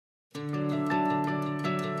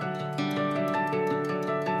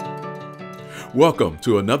Welcome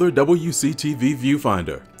to another WCTV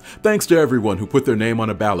Viewfinder. Thanks to everyone who put their name on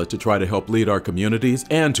a ballot to try to help lead our communities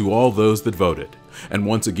and to all those that voted. And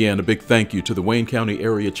once again, a big thank you to the Wayne County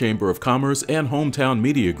Area Chamber of Commerce and Hometown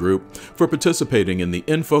Media Group for participating in the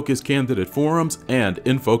In Focus Candidate Forums and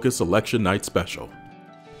In Focus Election Night Special.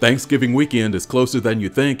 Thanksgiving weekend is closer than you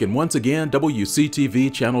think, and once again,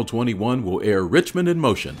 WCTV Channel 21 will air Richmond in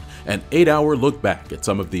Motion, an 8-hour look back at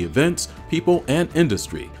some of the events, people, and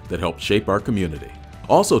industry that helped shape our community.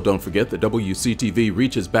 Also, don't forget that WCTV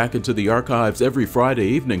reaches back into the archives every Friday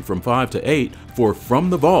evening from 5 to 8 for From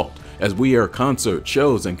the Vault, as we air concerts,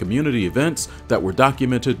 shows, and community events that were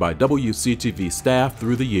documented by WCTV staff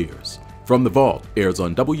through the years. From the Vault airs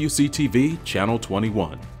on WCTV Channel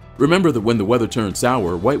 21. Remember that when the weather turns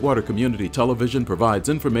sour, Whitewater Community Television provides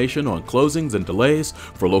information on closings and delays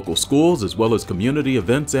for local schools as well as community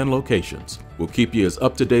events and locations. We'll keep you as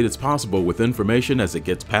up to date as possible with information as it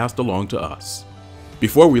gets passed along to us.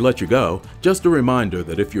 Before we let you go, just a reminder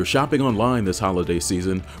that if you're shopping online this holiday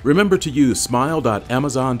season, remember to use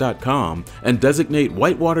smile.amazon.com and designate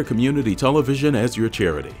Whitewater Community Television as your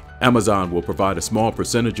charity. Amazon will provide a small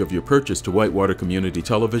percentage of your purchase to Whitewater Community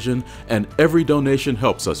Television, and every donation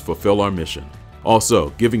helps us fulfill our mission. Also,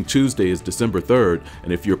 Giving Tuesday is December 3rd,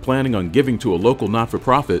 and if you're planning on giving to a local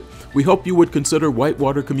not-for-profit, we hope you would consider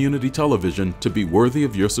Whitewater Community Television to be worthy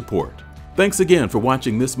of your support. Thanks again for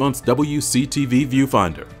watching this month's WCTV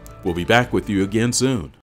Viewfinder. We'll be back with you again soon.